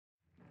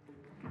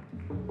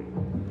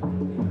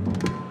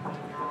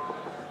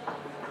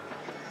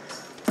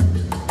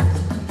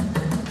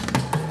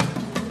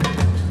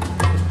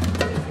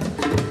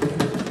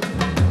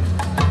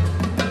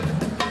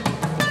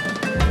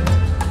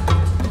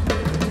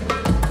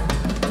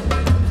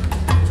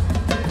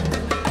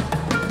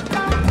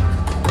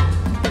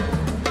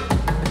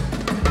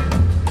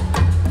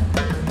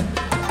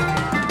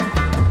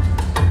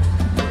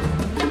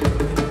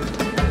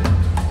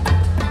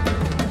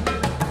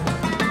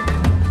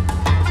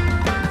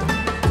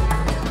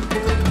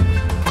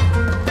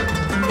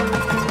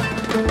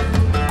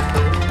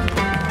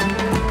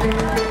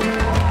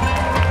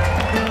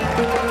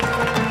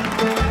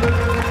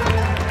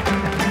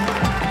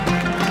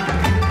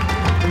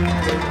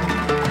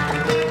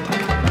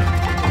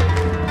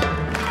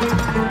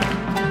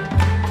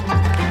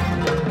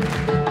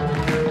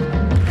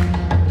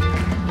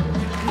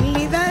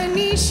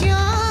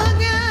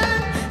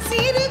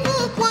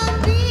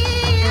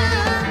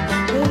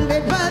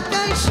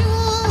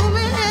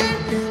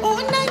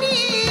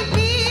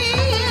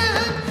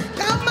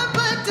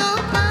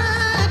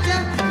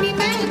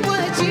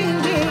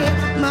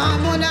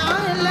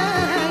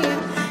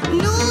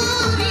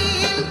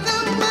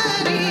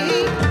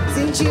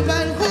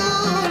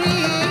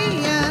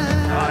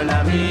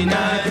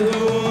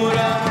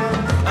Alaminadura,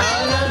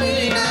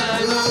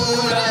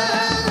 Alaminadura,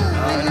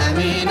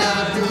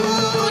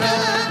 Alaminadura,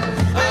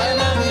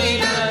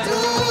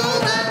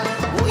 Alaminadura,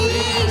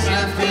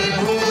 ويشرف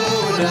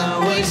الهورة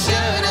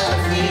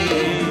والشرفي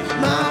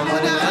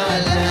معمول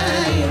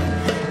عليا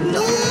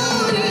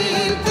نور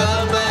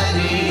القمر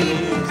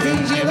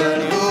تنجب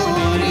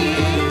الهوري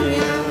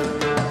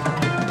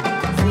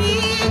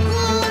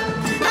فيكم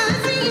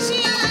أعيش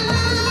يا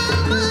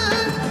لما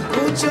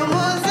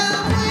وجموزة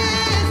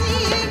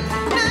mwezi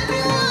nani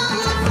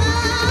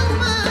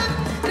wawazama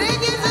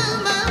rejeza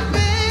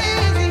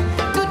mapenzi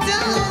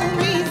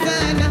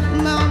tutaumizana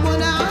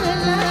maamuna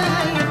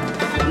alaya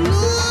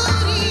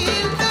nuri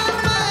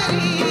القمر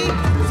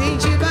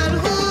زنجب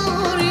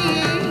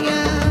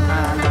الهورية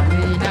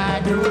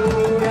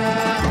Alaminadura,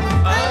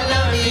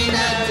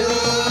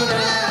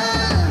 Alaminadura,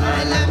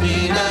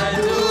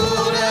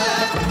 Alaminadura,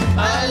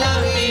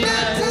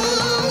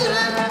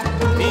 Alaminadura,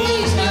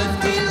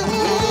 بشرف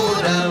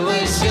الهورة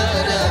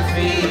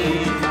والشرفي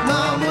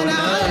معمول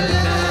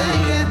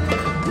عليا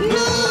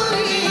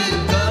نور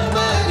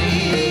القمر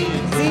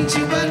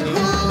زنجب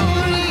الهورية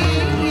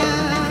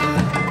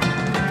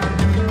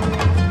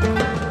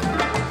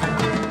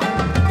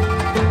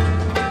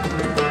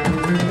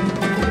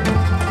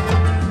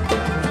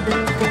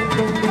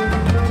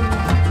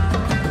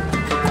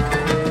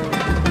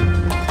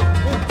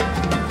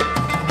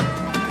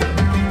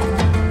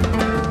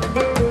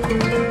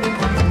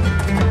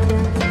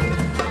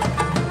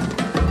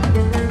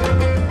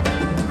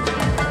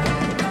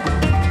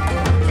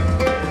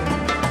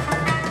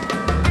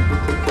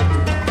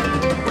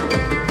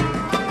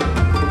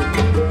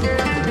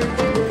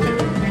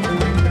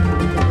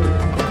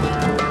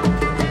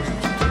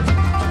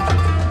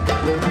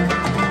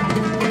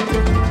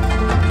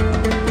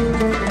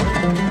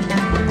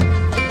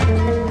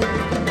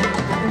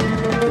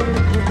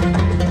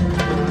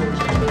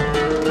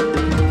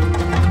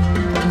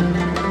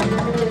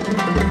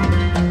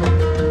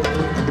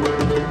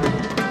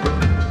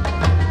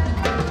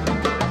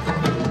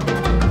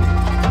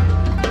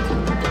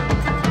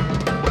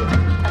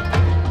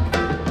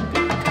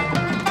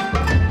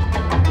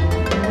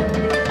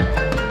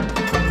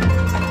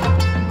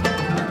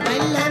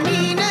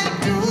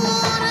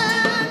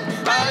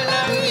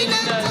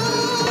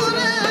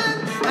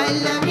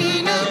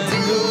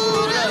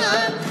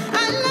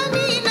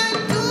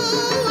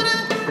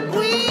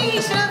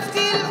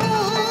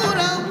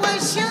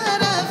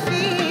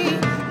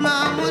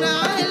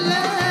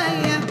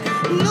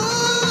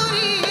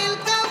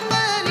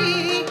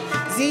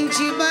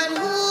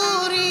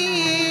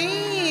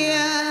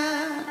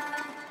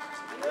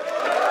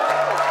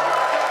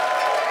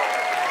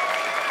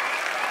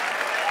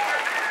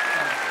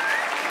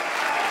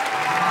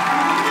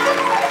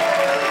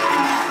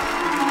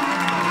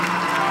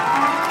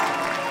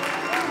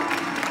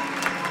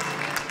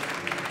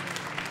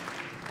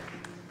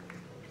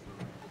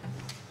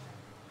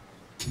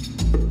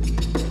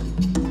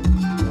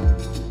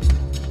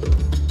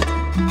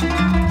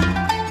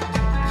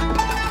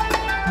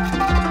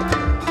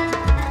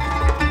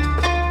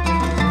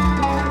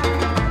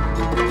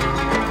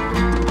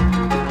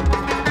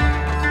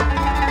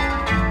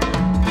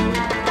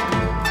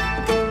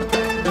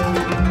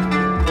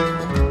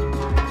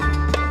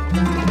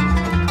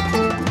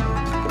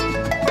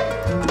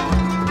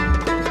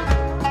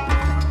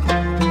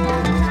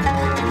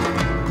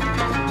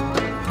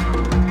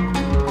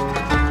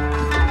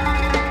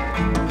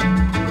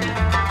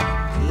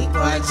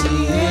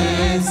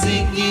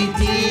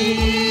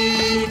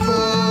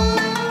Sikitiko,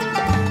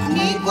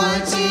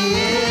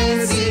 nikwachie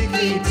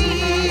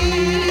Sikitiko,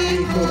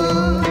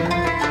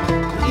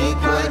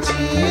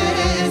 nikwachie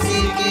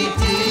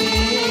Sikitiko,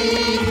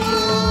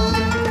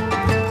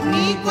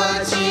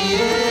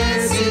 nikwachie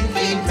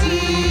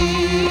Sikitiko,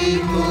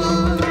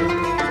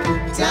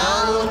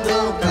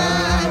 taondoka,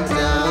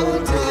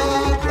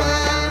 taondoka,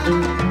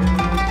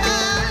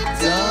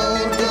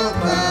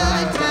 taondoka,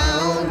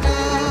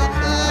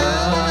 taondoka.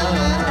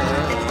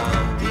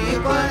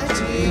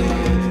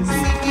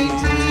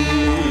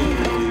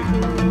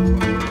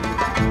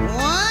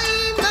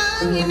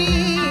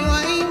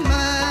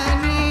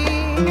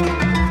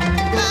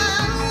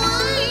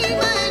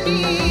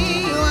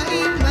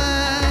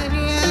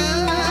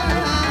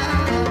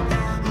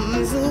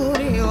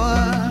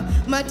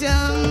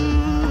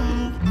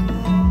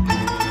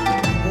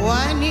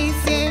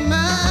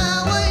 Wanisema,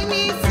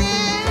 wanisema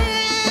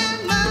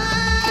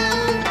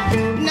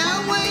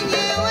na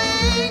mwenyewe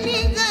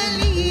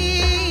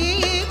ningaliko.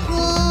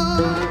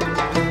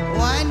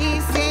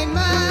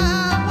 Wanisema,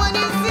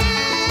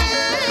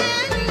 wanisema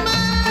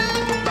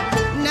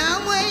na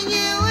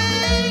mwenyewe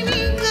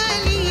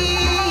ningaliko.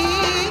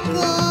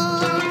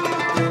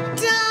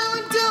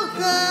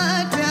 Taondoka,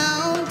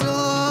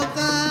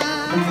 taondoka,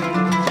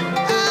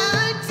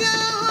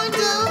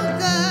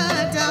 taondoka.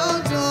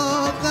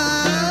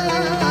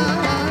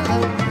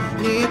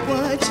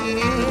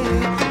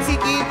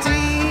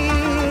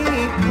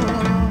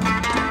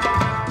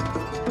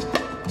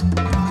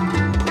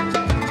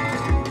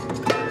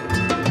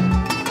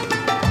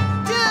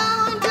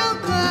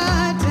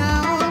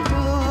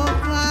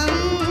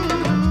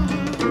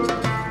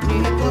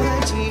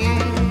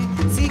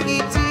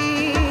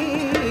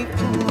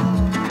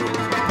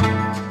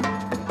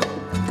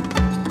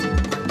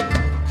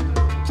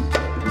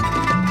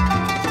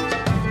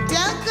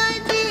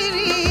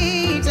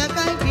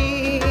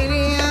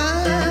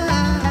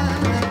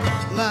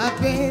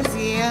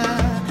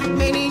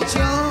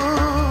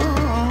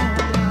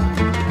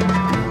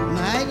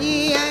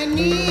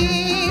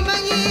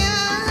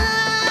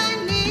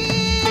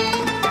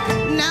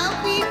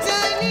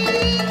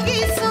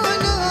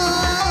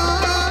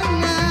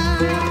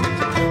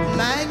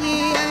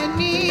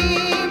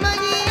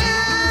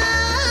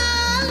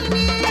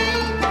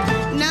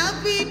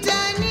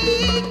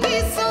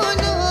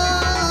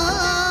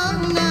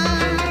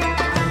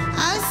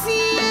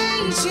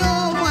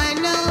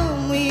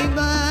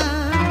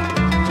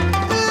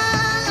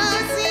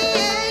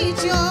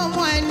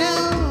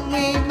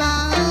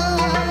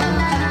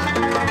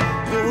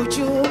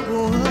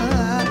 uchungu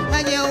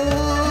hajauona.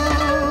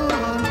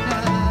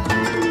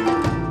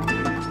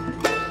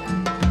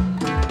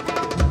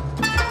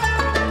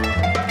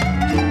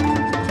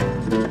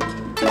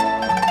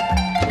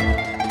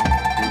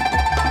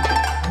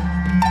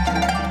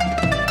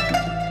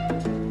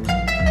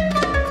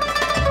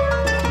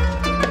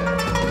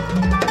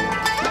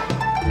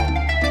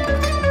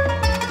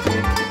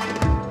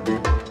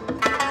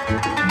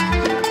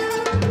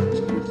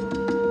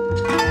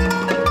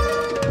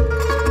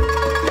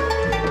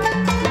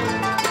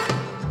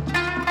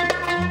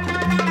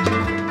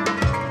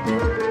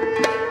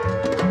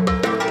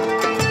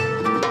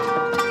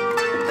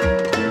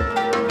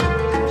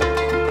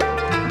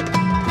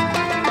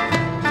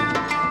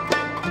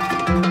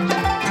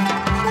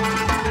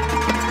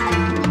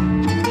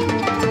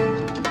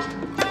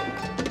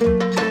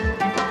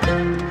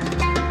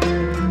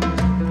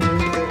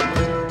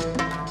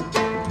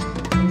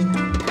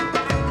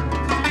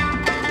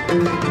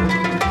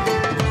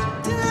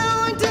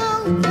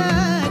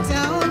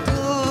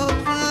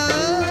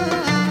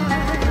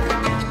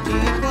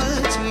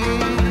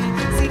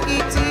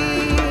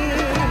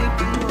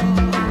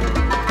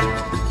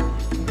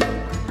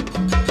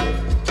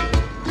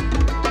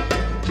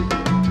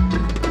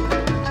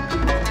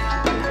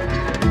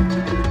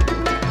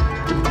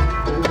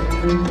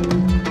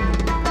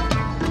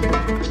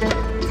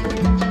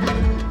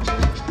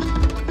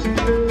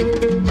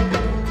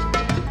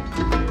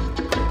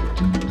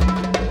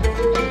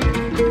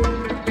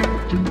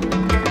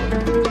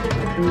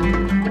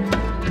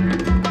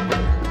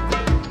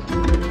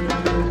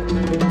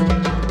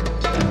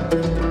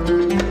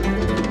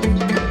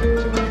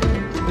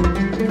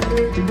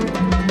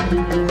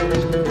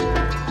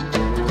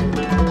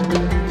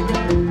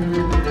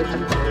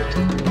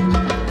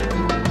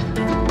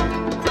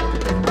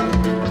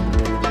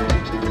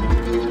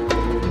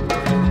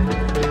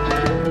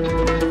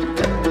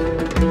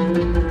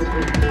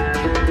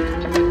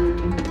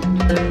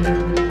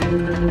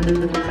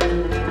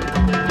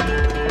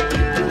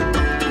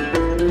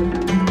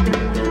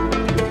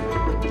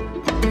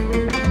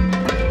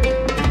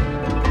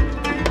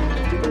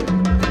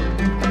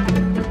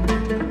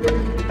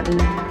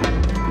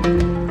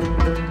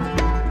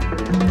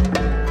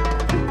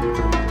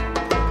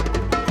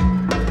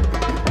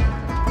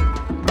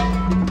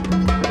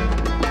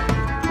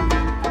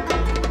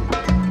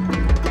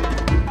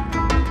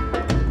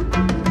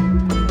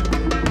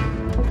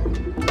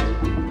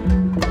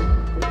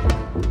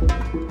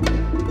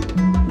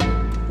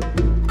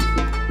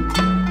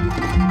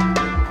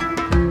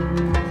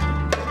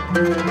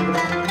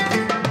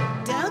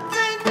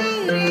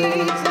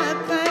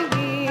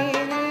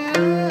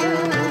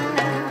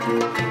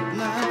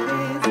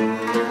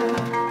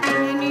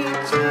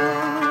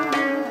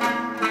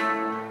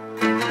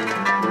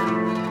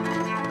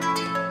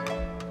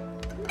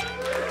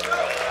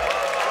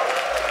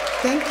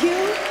 Thank you.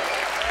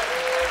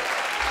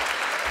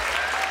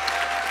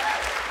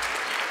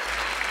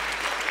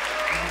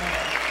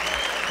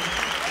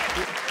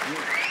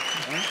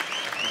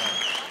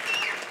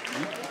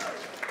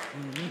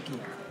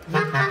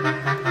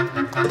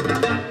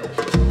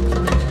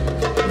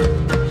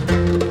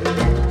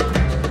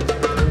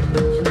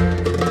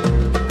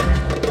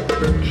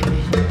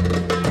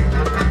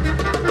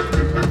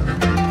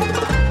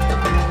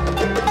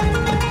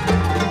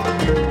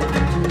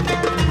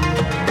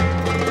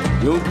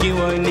 Nyuki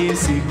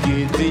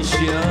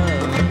wanisikitisha,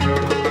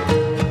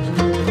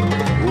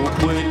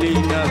 ukweli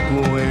na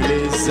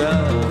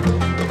kueleza.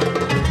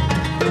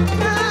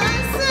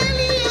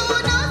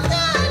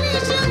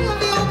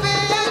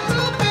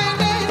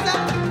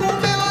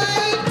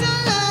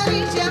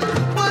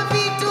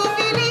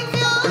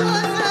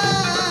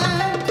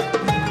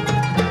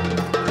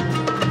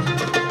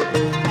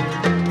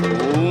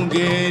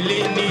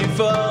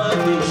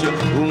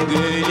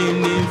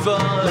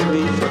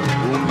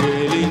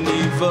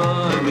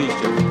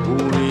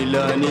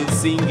 Uila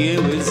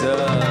nisingeweza.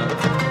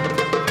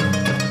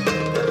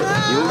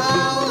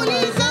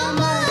 Uliza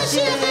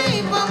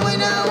mashehe pamoja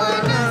na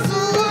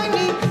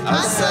wanazuoni,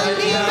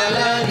 asali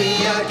halali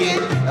yake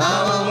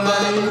aomba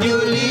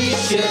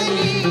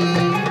mjulisheni.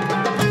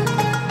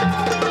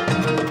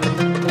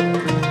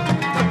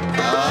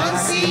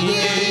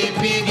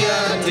 Asijeipiga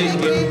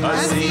teke,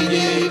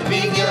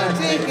 asijeipiga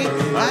teke,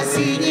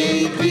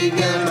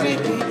 asijeipiga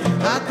teke,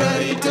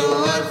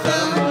 akaitoa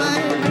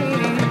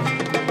thamani.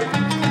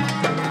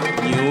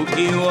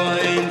 Nyuki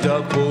waenda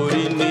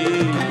porini,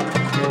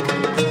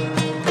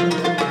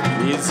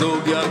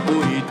 mizoga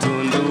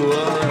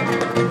kuitundua.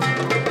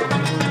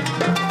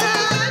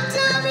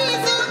 Hata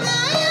mizoga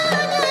ya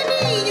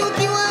nyani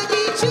nyuki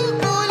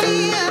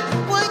wajichukulia,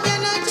 waja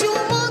na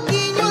chumo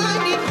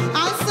kinywani,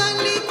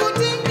 asali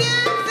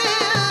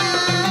kutengezea.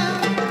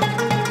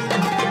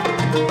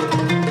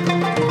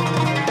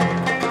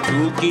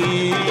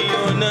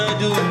 Tukiona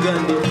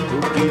dukani,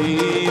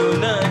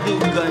 tukiona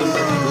dukani,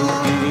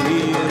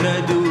 tukiona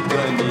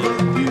dukani,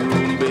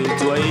 viumbe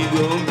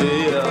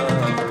twaigombea.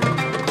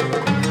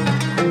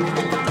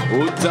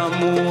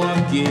 Utamu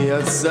wake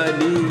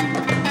asali,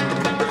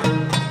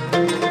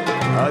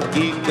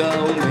 hakika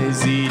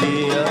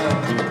umezidia.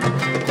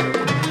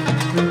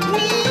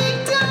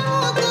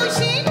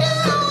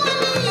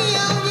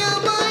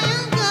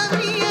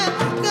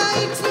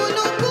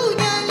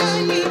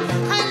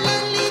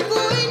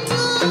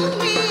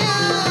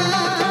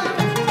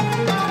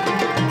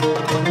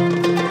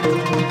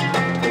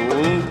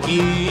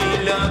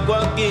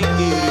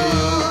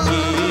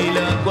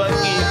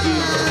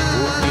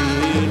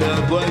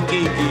 Kwa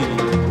kiki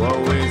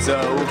waweza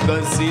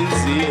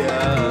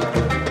ukasinzia.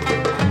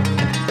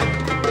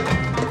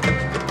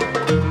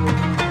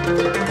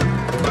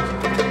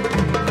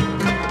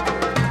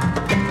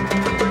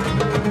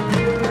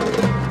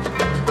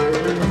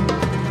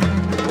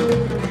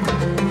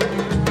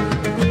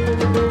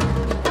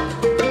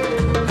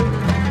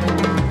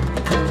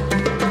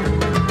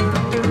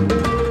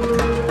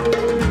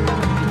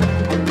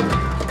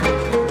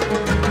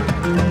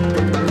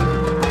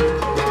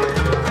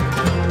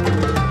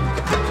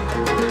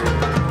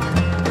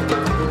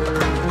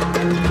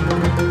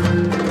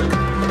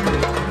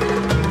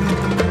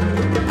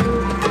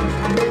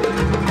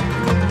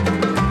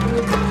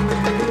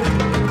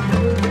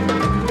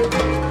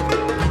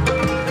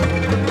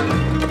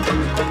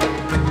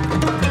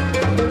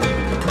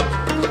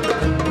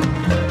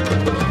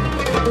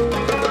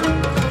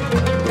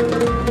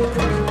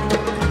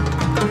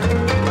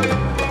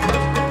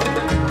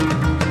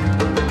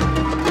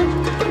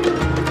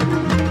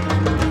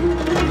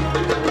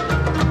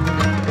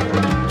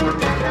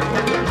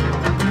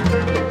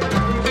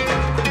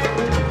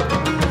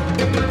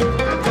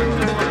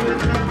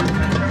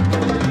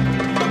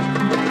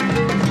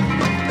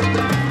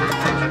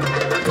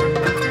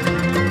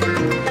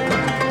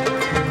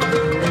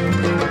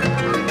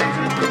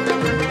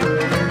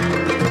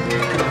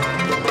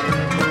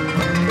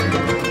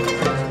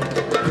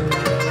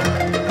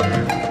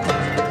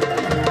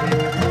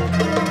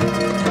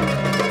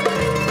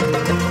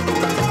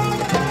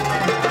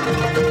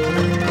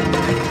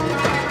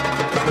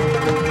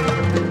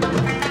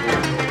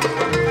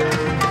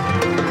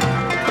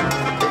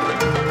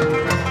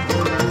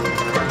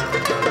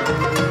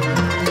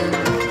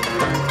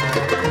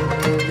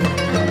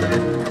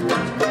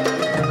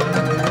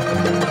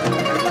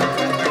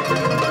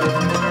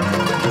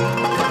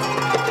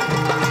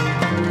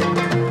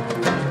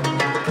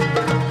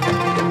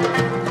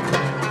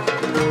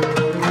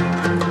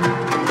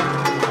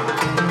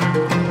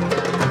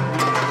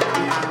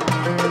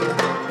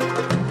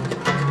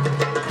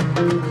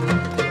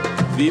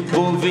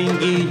 Vipo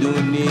vingi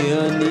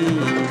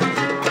duniani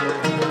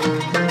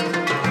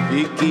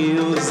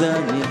vikiuza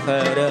ni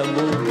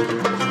haramu,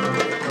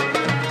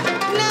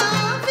 na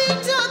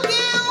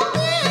vitoke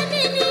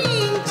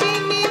ugenini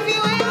nchini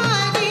viwe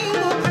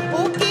hadimu.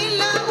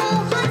 Ukila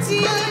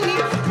uhatiani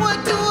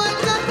watu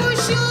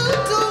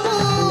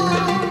watakushutumu.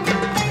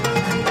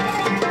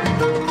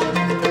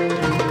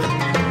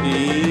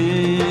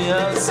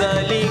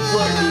 asali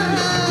kwa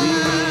nini,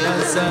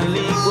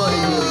 asali kwa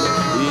nini,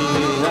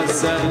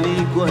 asali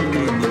kwa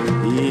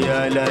nini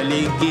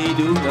yalaliki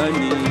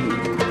dukani.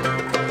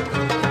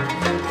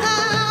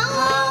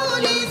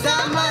 Uliza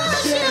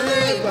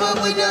mashehe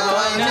pamoja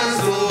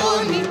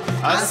wanazuoni,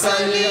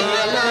 asali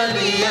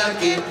halali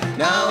yake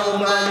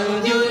naomba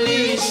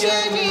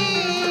mjulisheni.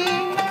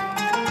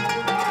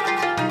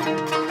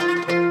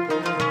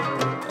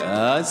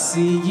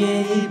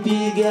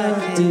 Asijeipiga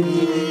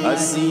teke,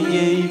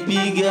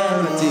 asijeipiga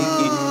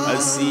teke,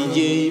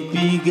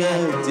 asijeipiga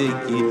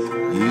teke,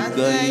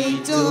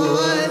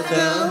 ikaitoa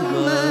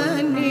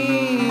thamani.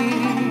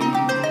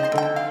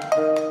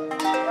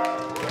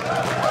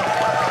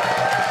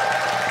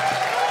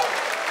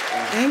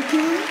 Thank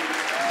you.